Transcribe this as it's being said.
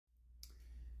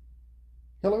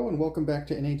Hello and welcome back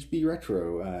to NHB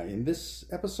Retro. In this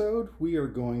episode, we are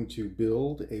going to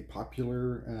build a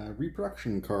popular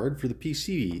reproduction card for the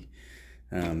PC.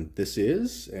 This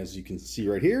is, as you can see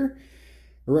right here,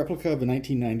 a replica of a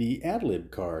 1990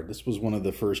 AdLib card. This was one of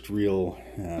the first real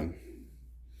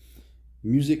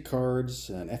music cards,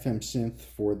 an FM synth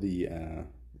for the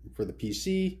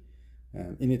PC.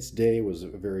 In its day, was a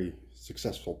very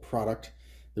successful product.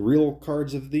 The real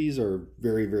cards of these are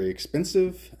very, very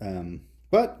expensive.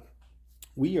 But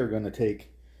we are going to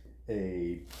take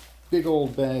a big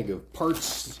old bag of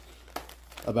parts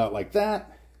about like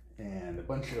that and a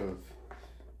bunch of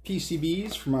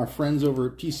PCBs from our friends over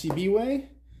at PCBWay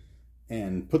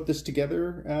and put this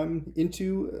together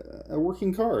into a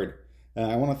working card.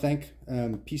 I want to thank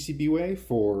PCBWay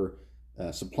for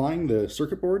supplying the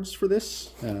circuit boards for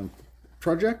this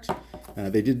project.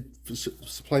 They did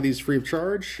supply these free of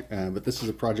charge, but this is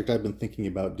a project I've been thinking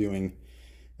about doing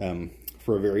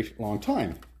for a very long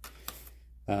time.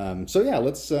 So yeah,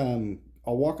 let's.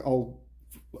 I'll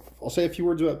say a few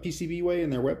words about PCBWay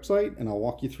and their website, and I'll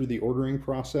walk you through the ordering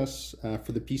process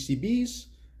for the PCBs,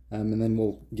 and then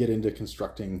we'll get into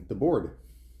constructing the board.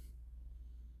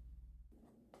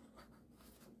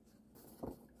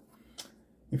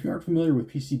 If you aren't familiar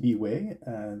with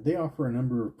PCBWay, they offer a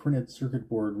number of printed circuit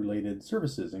board related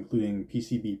services, including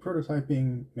PCB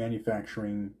prototyping,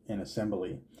 manufacturing, and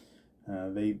assembly.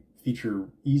 They feature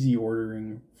easy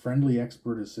ordering, friendly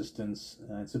expert assistance,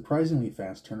 and surprisingly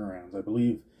fast turnarounds. I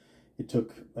believe it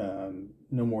took no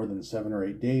more than 7 or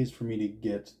 8 days for me to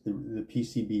get the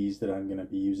PCBs that I'm going to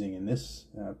be using in this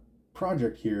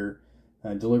project here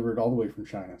delivered all the way from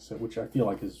China, which I feel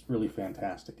like is really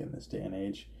fantastic in this day and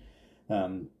age.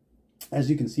 As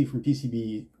you can see from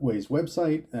PCBWay's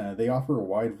website, they offer a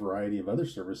wide variety of other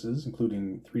services,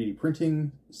 including 3D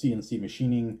printing, CNC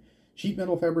machining, sheet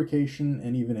metal fabrication,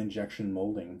 and even injection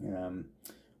molding.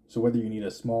 So whether you need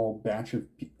a small batch of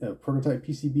prototype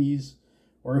PCBs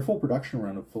or a full production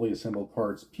run of fully assembled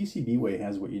parts, PCBWay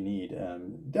has what you need.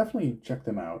 Definitely check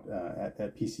them out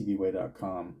at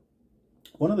PCBWay.com.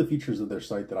 One of the features of their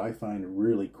site that I find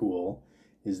really cool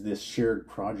is this shared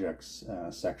projects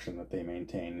section that they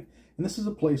maintain. And this is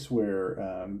a place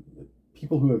where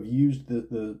people who have used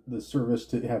the service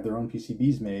to have their own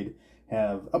PCBs made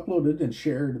have uploaded and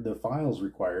shared the files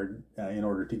required in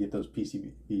order to get those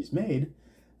PCBs made.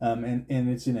 And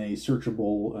it's in a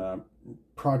searchable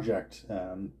project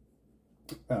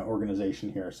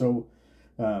organization here. So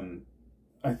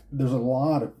there's a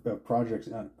lot of projects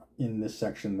in this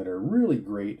section that are really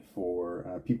great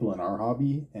for people in our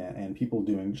hobby and people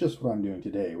doing just what I'm doing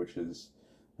today, which is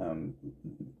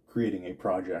creating a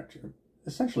project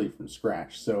essentially from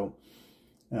scratch. So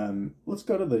let's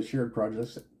go to the shared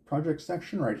project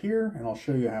section right here, and I'll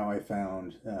show you how I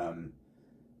found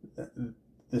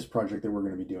this project that we're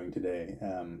going to be doing today.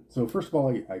 So first of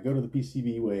all, I go to the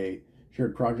PCBWay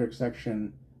shared project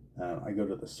section. I go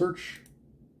to the search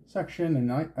section,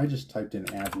 and I just typed in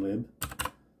AdLib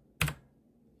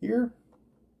here,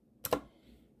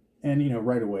 and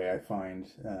right away I find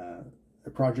a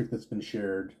project that's been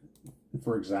shared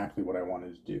for exactly what I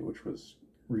wanted to do, which was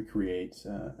recreate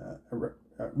a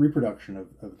reproduction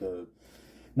of the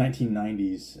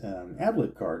 1990s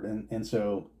AdLib card. And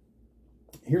so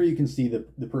here you can see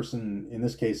the person in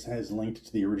this case has linked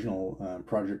to the original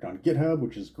project on GitHub,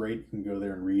 which is great. You can go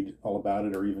there and read all about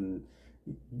it, or even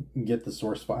get the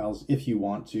source files if you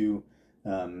want to.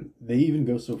 They even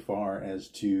go so far as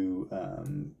to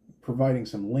providing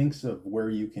some links of where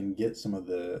you can get some of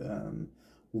the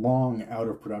long out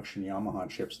of production Yamaha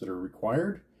chips that are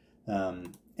required.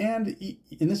 And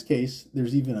in this case,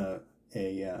 there's even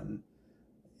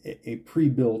a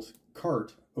pre-built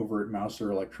cart over at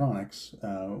Mouser Electronics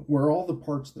where all the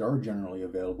parts that are generally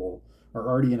available are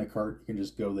already in a cart. You can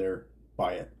just go there,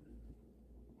 buy it.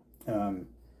 So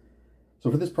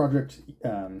for this project,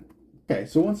 okay,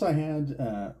 so once I had,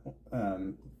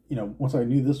 once I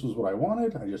knew this was what I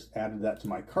wanted, I just added that to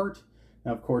my cart.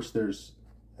 Now, of course, there's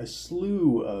a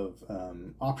slew of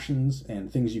options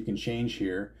and things you can change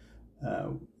here.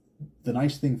 The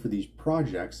nice thing for these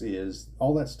projects is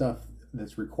all that stuff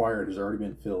that's required has already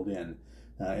been filled in.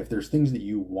 If there's things that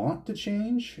you want to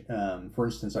change, for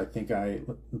instance, I think I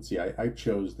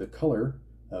chose the color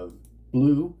of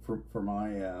blue for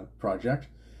my project.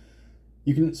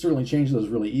 You can certainly change those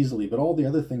really easily, but all the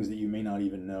other things that you may not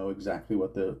even know exactly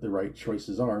what the right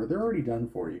choices are, they're already done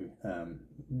for you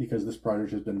because this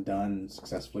project has been done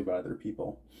successfully by other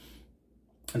people.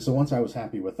 And so once I was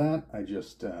happy with that, I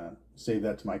just saved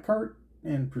that to my cart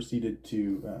and proceeded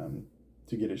to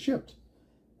get it shipped.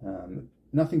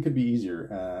 Nothing could be easier.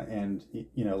 And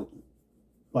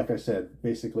like I said,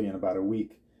 basically in about a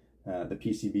week, the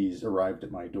PCBs arrived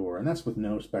at my door, and that's with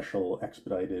no special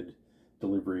expedited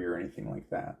delivery or anything like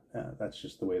that. That's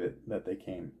just the way that they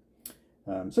came.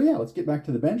 So yeah, let's get back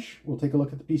to the bench. We'll take a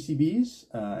look at the PCBs,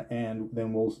 and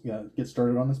then we'll get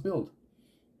started on this build.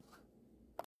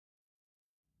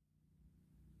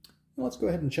 Well, let's go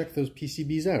ahead and check those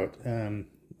PCBs out.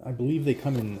 I believe they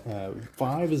come in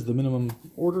 5 is the minimum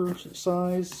order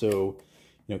size, so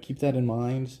keep that in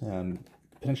mind.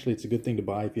 Potentially it's a good thing to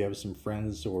buy if you have some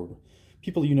friends or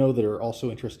people you know that are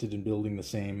also interested in building the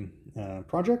same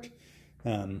project.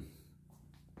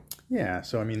 Yeah,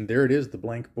 so I mean, there it is, the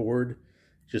blank board.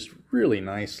 Just really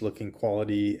nice looking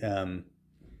quality.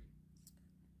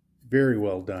 Very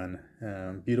well done.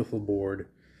 Beautiful board.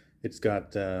 It's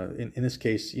got, in this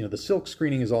case, the silk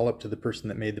screening is all up to the person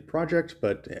that made the project,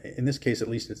 but in this case, at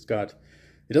least it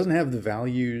doesn't have the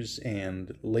values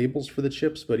and labels for the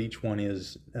chips, but each one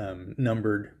is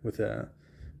numbered with and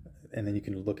then you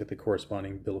can look at the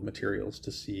corresponding bill of materials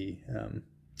to see,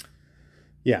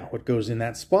 yeah, what goes in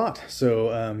that spot.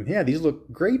 So, yeah, these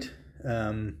look great.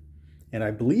 And I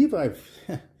believe I've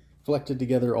collected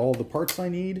together all the parts I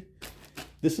need.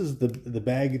 This is the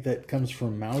bag that comes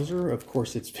from Mauser. Of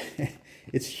course, it's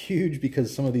it's huge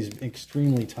because some of these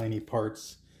extremely tiny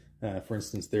parts. For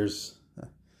instance, there's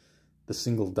the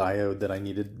single diode that I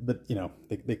needed, but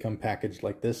they come packaged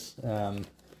like this.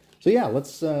 So yeah,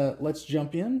 let's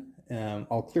jump in.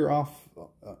 I'll clear off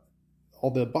all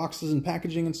the boxes and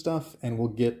packaging and stuff, and we'll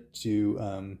get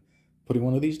to putting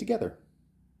one of these together.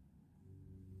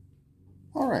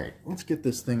 All right, let's get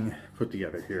this thing put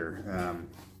together here.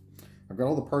 I've got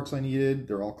all the parts I needed.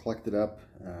 They're all collected up.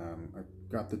 I've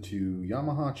got the 2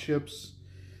 Yamaha chips.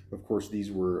 Of course,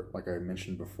 these were, like I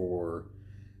mentioned before,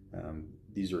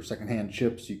 these are secondhand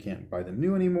chips. You can't buy them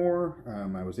new anymore.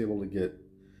 I was able to get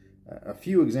a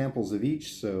few examples of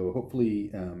each, so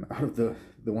hopefully out of the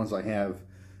ones I have,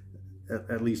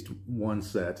 at least one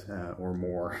set or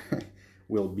more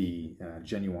will be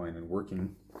genuine and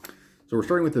working. So we're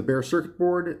starting with the bare circuit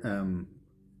board.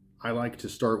 I like to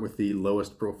start with the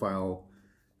lowest profile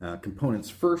components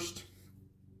first.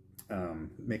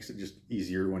 Makes it just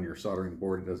easier when you're soldering the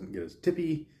board. It doesn't get as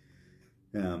tippy.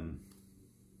 And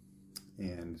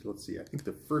let's see, I think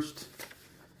the first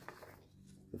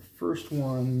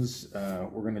ones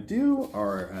we're going to do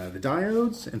are the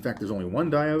diodes. In fact, there's only one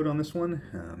diode on this one.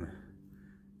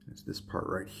 It's this part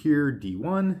right here,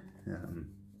 D1.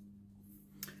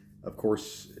 Of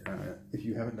course, if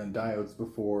you haven't done diodes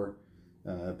before,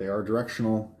 they are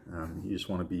directional. You just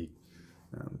want to be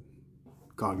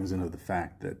cognizant of the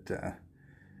fact that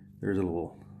there's a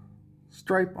little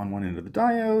stripe on one end of the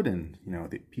diode, and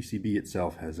the PCB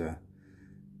itself has a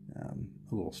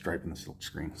little stripe in the silk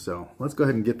screen. So let's go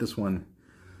ahead and get this one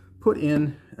put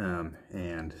in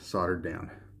and soldered down.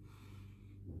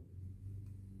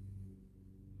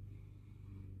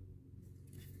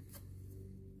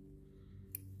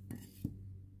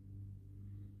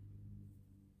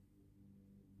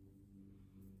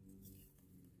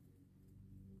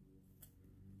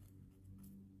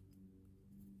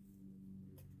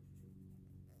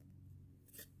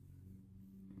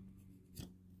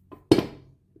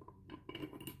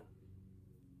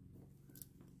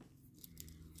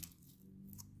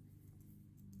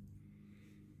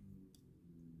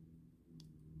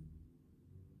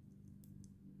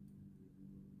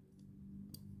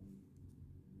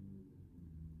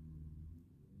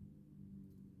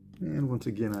 And once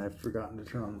again, I've forgotten to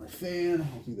turn on my fan.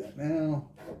 I'll do that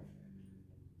now.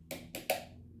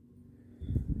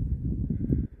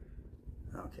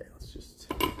 Okay, let's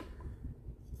just...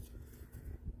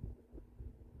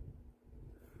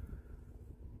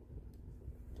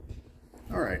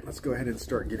 All right, let's go ahead and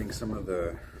start getting some of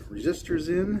the resistors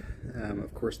in.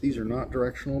 Of course, these are not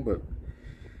directional, but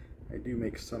I do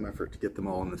make some effort to get them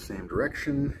all in the same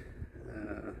direction.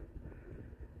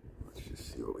 Let's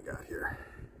just see what we got here.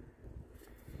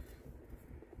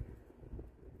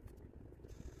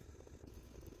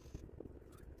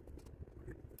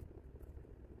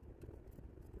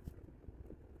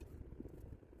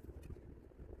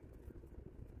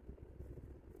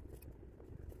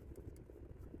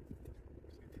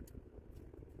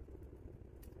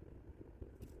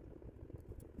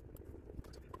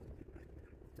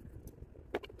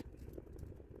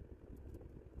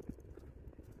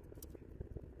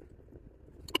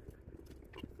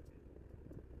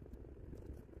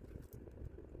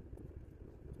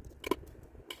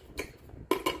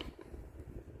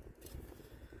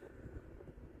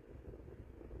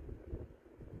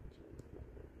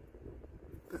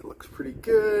 That looks pretty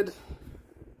good.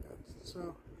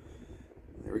 So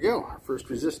there we go, our first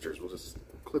resistors. We'll just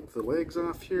clip the legs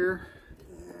off here,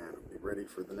 and we'll be ready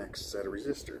for the next set of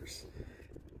resistors.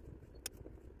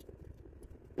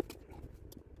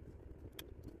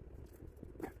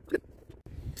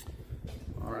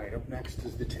 Alright, up next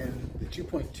is the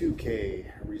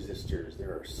 2.2K resistors.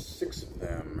 There are 6 of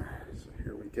them. So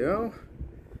here we go.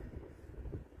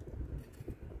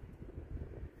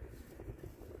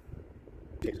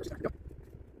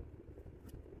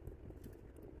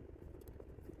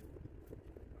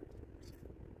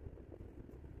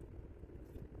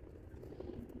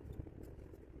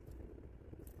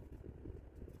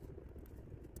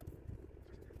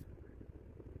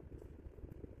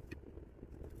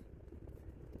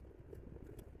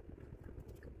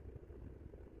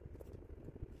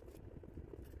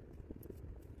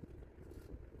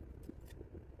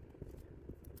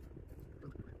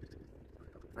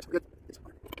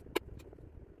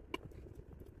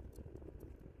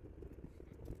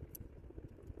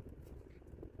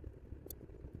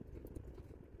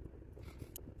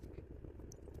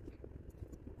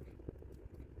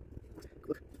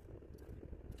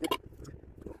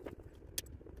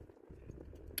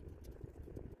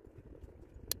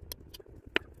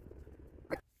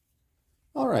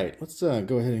 All right, let's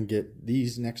go ahead and get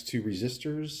these next 2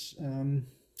 resistors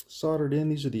soldered in.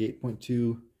 These are the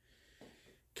 8.2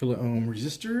 kilo ohm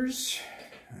resistors.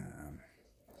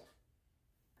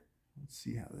 Let's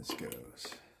see how this goes.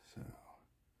 So.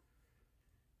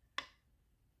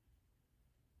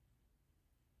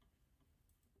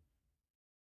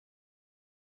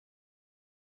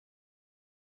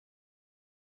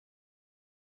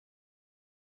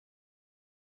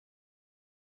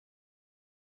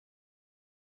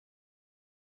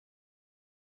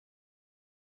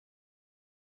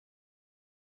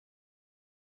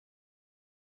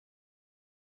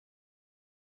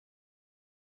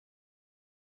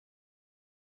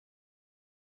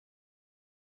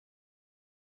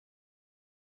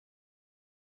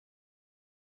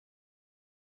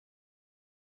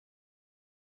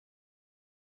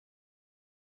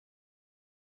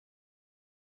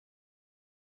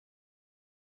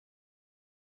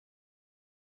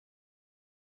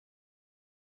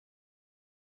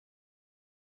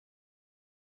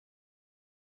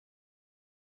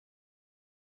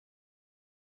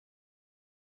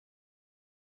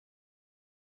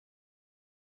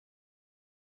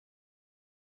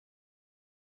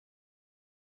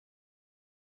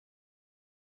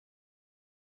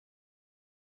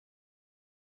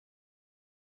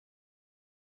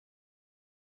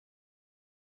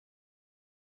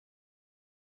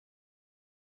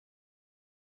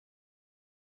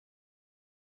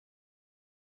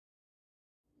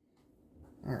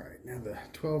 All right, now the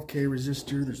 12K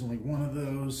resistor, there's only one of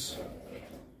those.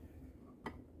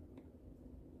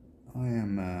 I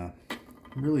am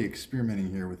really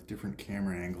experimenting here with different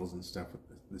camera angles and stuff.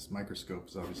 This microscope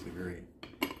is obviously very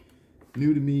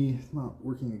new to me. It's not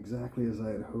working exactly as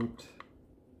I had hoped.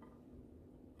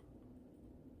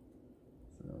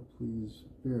 So please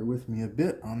bear with me a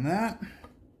bit on that.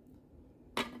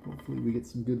 Hopefully we get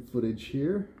some good footage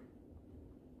here.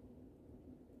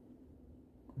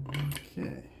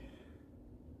 Okay.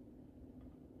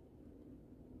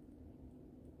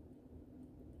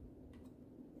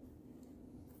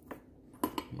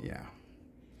 Yeah.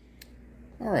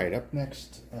 All right, up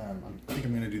next, I think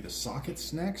I'm going to do the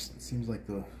sockets next. It seems like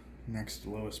the next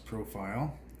lowest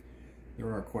profile.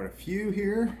 There are quite a few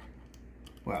here.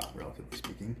 Well, relatively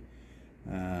speaking.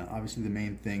 Obviously the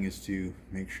main thing is to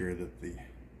make sure that the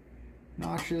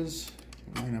notches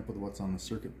line up with what's on the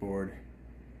circuit board,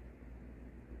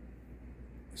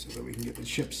 so that we can get the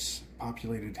chips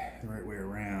populated the right way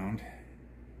around.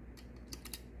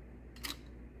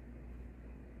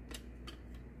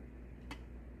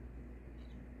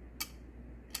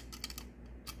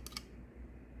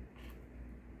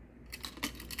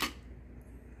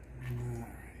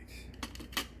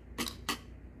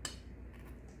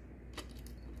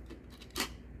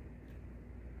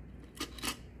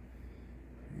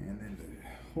 And then to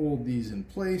hold these in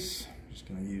place, I'm just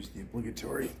going to use the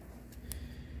obligatory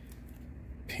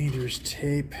painter's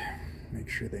tape. Make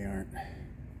sure they aren't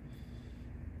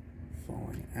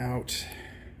falling out.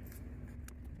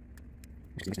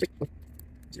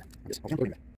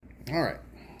 All right,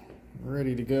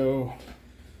 ready to go.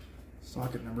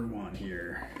 Socket number 1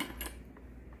 here.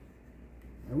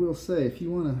 I will say, if you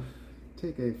want to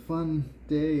take a fun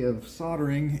day of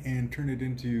soldering and turn it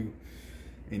into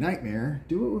a nightmare,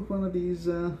 do it with one of these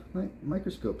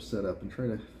microscopes set up and try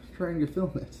and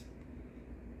film it.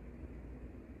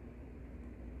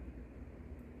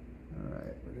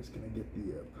 Alright, we're just going to get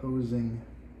the opposing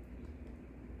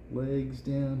legs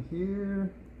down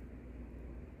here.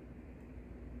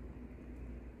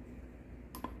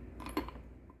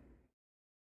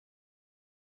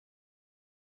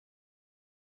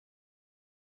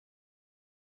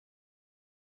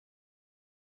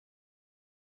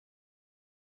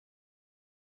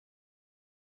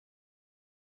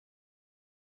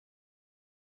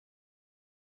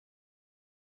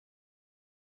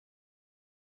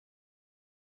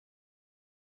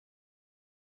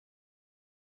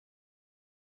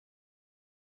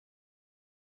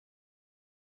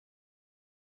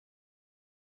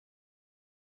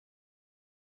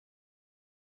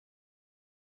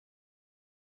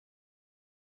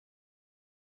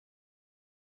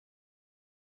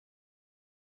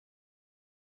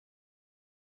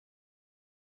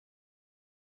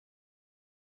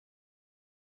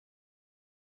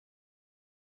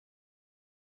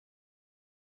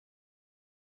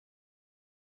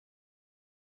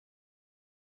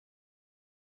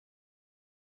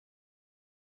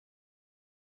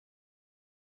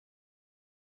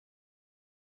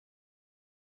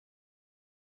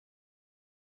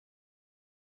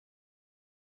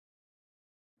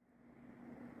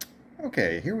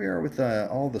 Okay, here we are with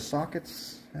all the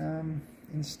sockets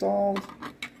installed.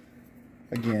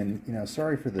 Again,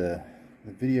 sorry for the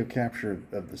video capture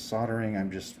of the soldering. I'm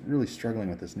just really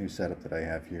struggling with this new setup that I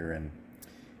have here, and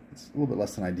it's a little bit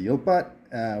less than ideal, but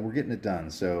we're getting it done.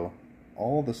 So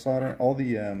all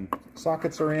the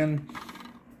sockets are in.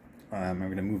 I'm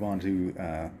going to move on to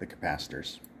the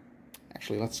capacitors.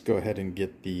 Actually, let's go ahead and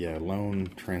get the lone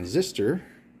transistor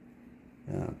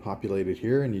populated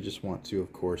here, and you just want to,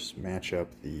 of course, match up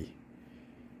the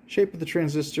shape of the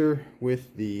transistor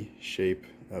with the shape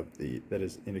of that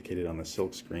is indicated on the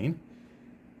silk screen.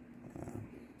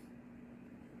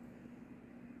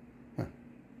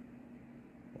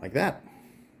 Like that.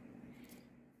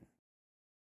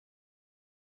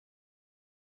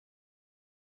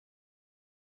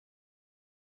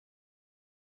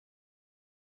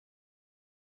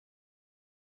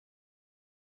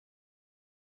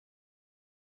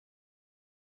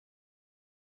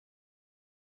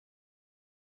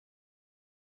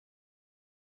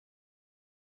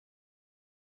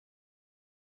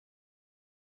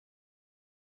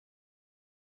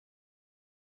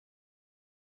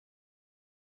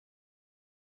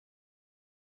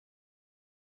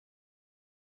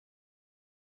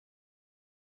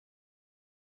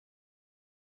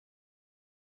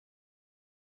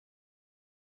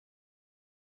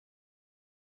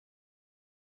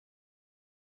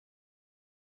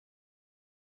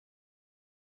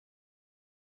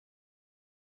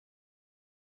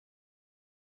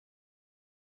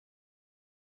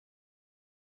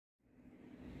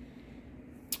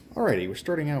 Alrighty, we're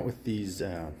starting out with these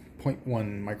 0.1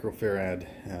 microfarad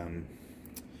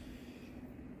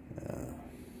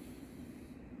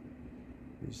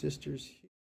resistors.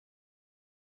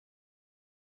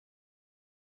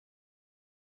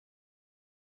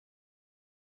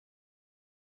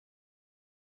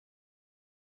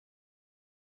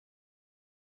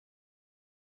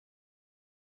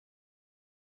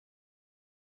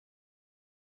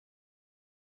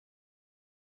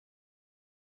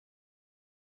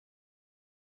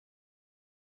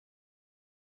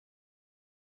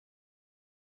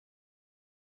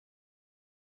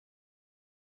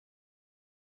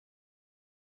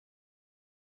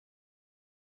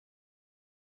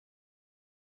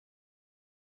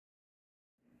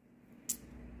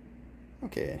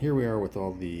 Okay, and here we are with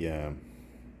all the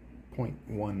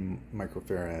 0.1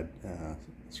 microfarad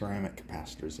ceramic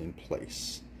capacitors in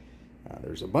place.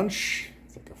 There's a bunch.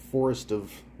 It's like a forest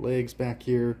of legs back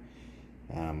here.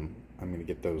 I'm going to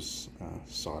get those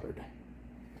soldered.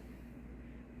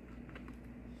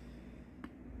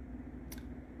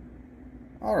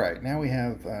 Alright, now we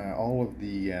have all of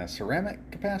the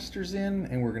ceramic capacitors in,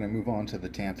 and we're going to move on to the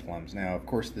tantalums. Now, of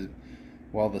course,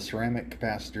 while the ceramic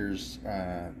capacitors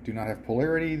do not have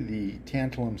polarity, the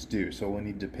tantalums do. So we'll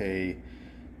need to pay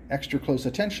extra close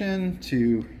attention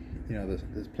to the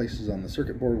places on the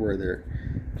circuit board where they're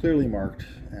clearly marked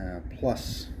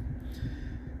plus,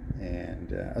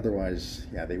 and otherwise,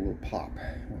 yeah, they will pop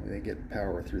when they get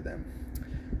power through them.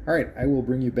 All right, I will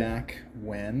bring you back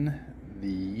when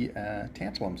the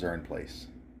tantalums are in place.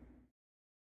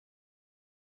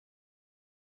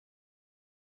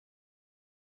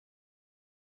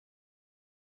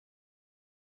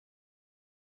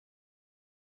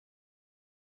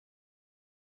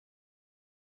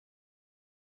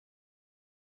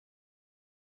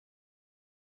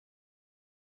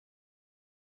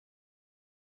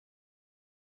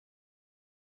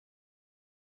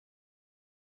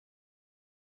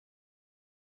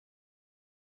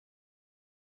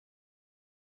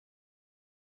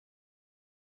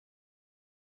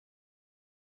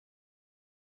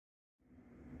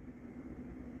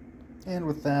 And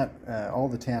with that, all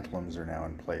the tantalums are now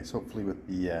in place, hopefully with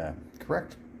the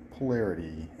correct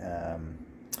polarity. Yeah,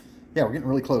 we're getting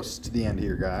really close to the end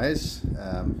here, guys.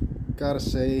 Gotta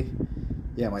say,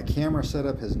 yeah, my camera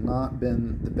setup has not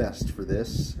been the best for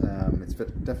this. It's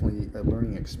definitely a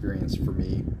learning experience for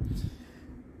me.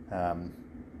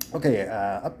 Okay,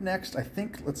 up next, I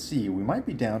think, let's see, we might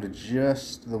be down to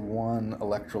just the one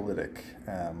electrolytic.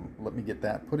 Let me get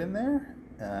that put in there,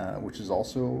 which is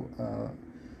also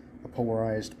a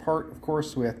polarized part, of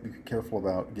course, so we have to be careful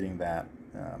about getting that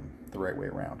the right way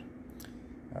around.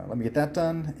 Let me get that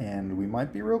done, and we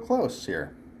might be real close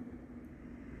here.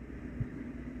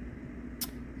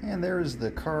 And there's the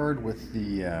card with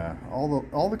the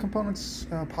all the components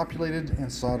populated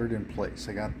and soldered in place.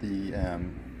 I got the I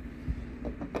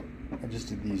just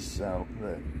did these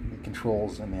the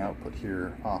controls and the output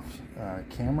here off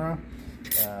camera.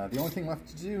 The only thing left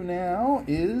to do now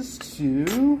is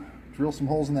to drill some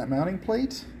holes in that mounting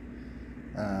plate.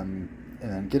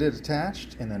 and then get it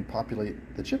attached, and then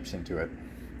populate the chips into it.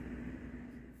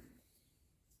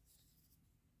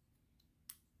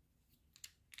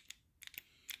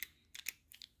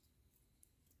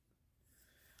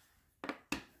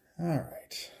 All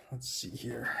right, let's see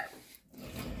here.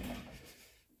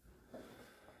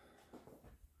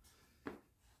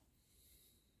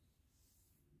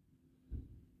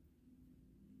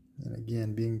 And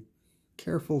again, being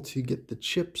careful to get the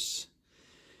chips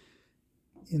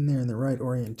in there in the right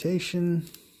orientation.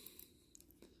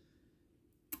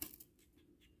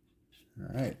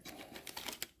 All right.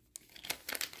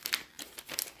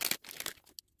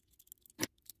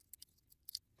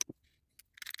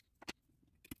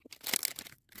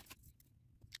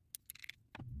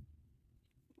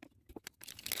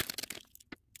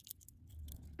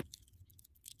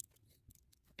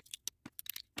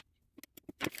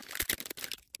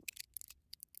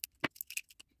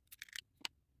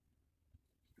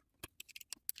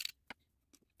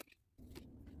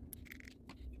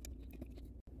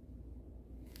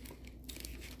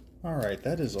 All right,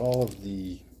 that is all of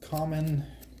the common,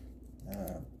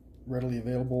 readily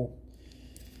available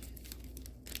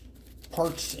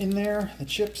parts in there, the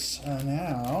chips.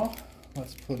 Now,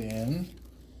 let's put in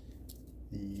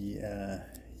the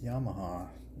Yamaha,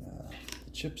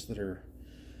 the chips that are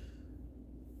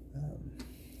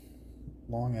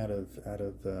long out of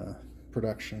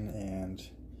production and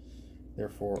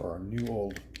therefore are new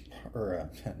old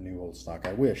stock.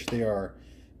 I wish they are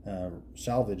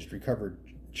salvaged, recovered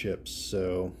chips.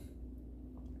 So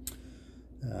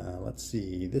let's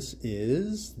see, this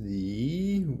is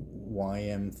the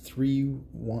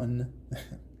YM31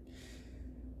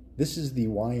 this is the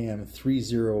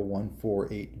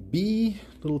YM30148B,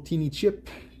 little teeny chip,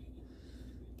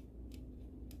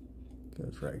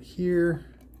 goes right here,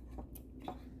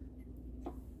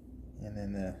 and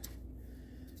then the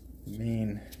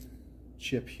main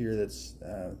chip here that's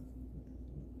the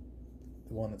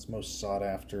one that's most sought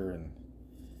after and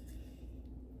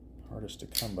hardest to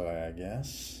come by, I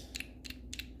guess.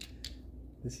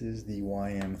 This is the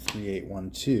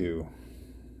YM3812,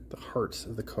 the heart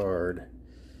of the card.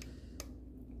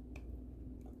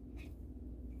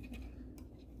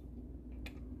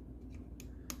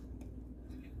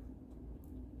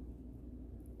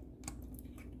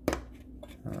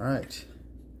 All right.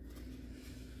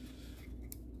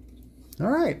 All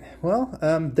right, well,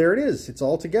 there it is. It's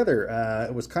all together.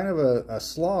 It was kind of a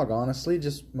slog, honestly,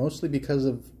 just mostly because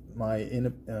of my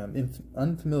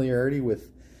unfamiliarity with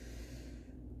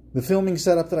the filming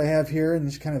setup that I have here and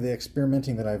just kind of the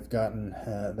experimenting that I've gotten,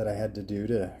 that I had to do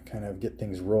to kind of get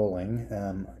things rolling.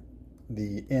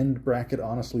 The end bracket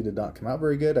honestly did not come out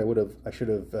very good. I should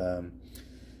have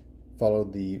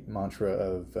followed the mantra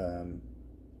of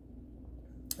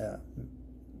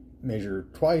measure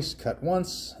twice, cut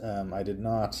once. I did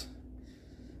not,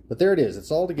 but there it is.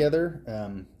 It's all together.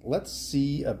 Let's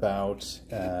see about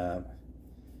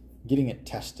getting it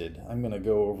tested. I'm going to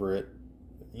go over it,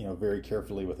 very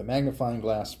carefully with a magnifying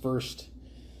glass first,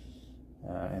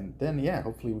 and then, yeah,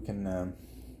 hopefully we can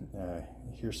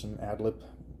hear some AdLib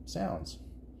sounds.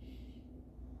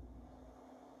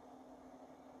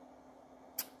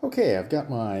 Okay, I've got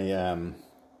my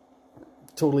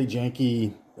totally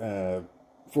janky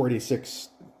 486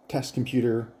 test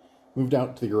computer moved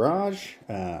out to the garage.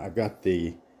 I've got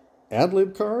the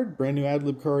AdLib card, brand new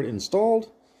AdLib card installed.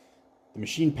 The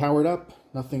machine powered up,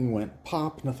 nothing went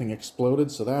pop, nothing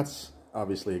exploded, so that's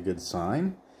obviously a good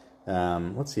sign.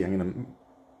 Let's see, I'm going to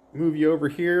move you over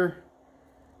here.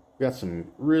 We've got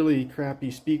some really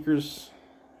crappy speakers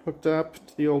hooked up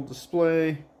to the old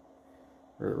display,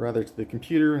 or rather to the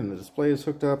computer, and the display is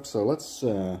hooked up, so let's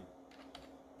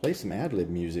play some AdLib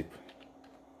music.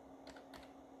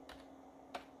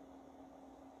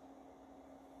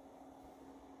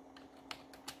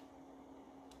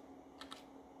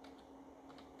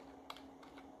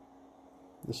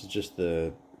 This is just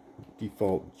the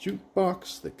default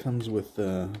jukebox that comes with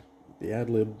the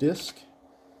AdLib disc.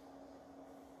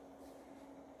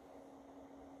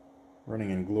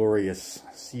 Running in glorious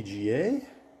CGA.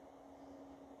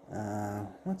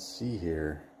 Let's see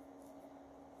here.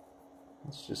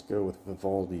 Let's just go with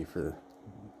Vivaldi to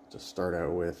start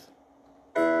out with.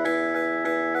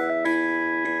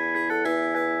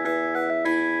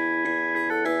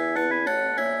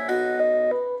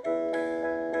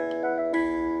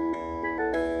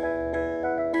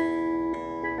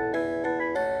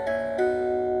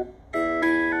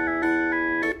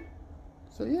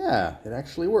 So yeah, it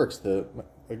actually works.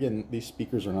 Again, these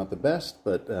speakers are not the best,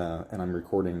 but and I'm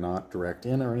recording not direct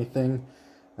in or anything.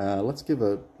 Let's give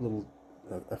a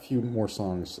few more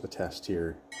songs a test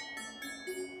here.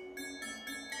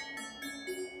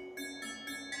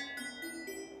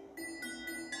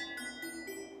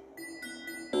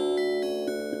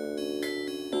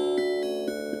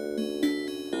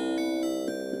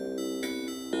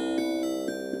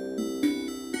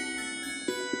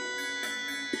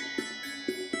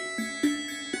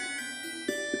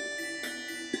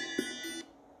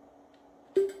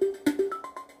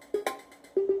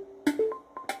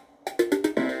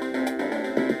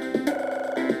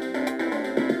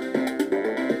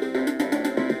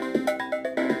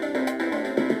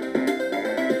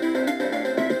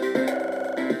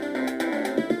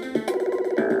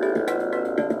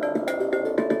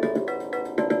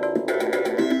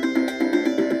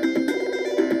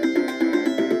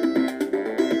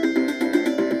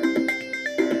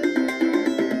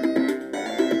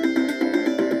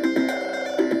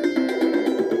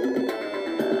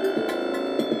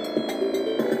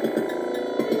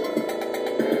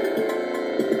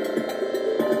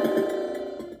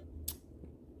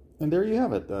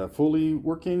 have it, a fully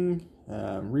working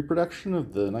reproduction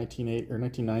of the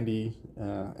 1990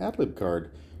 AdLib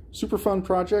card. Super fun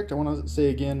project. I want to say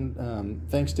again,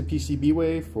 thanks to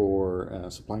PCBWay for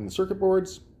supplying the circuit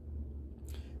boards.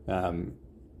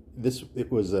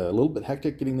 It was a little bit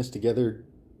hectic getting this together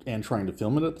and trying to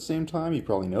film it at the same time. You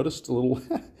probably noticed a little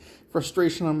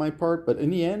frustration on my part, but in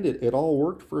the end, it all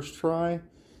worked first try.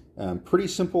 Pretty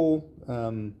simple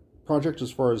project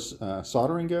as far as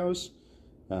soldering goes.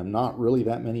 Not really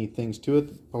that many things to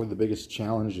it. Probably the biggest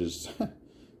challenge is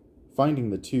finding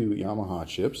the two Yamaha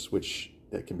chips, which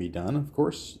that can be done, of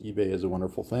course. eBay is a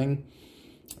wonderful thing.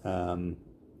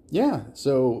 Yeah,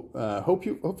 so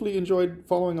hopefully you enjoyed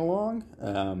following along.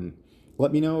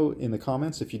 Let me know in the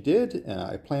comments if you did.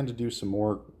 I plan to do some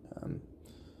more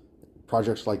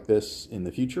projects like this in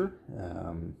the future.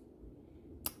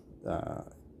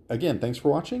 Again, thanks for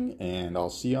watching, and I'll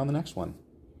see you on the next one.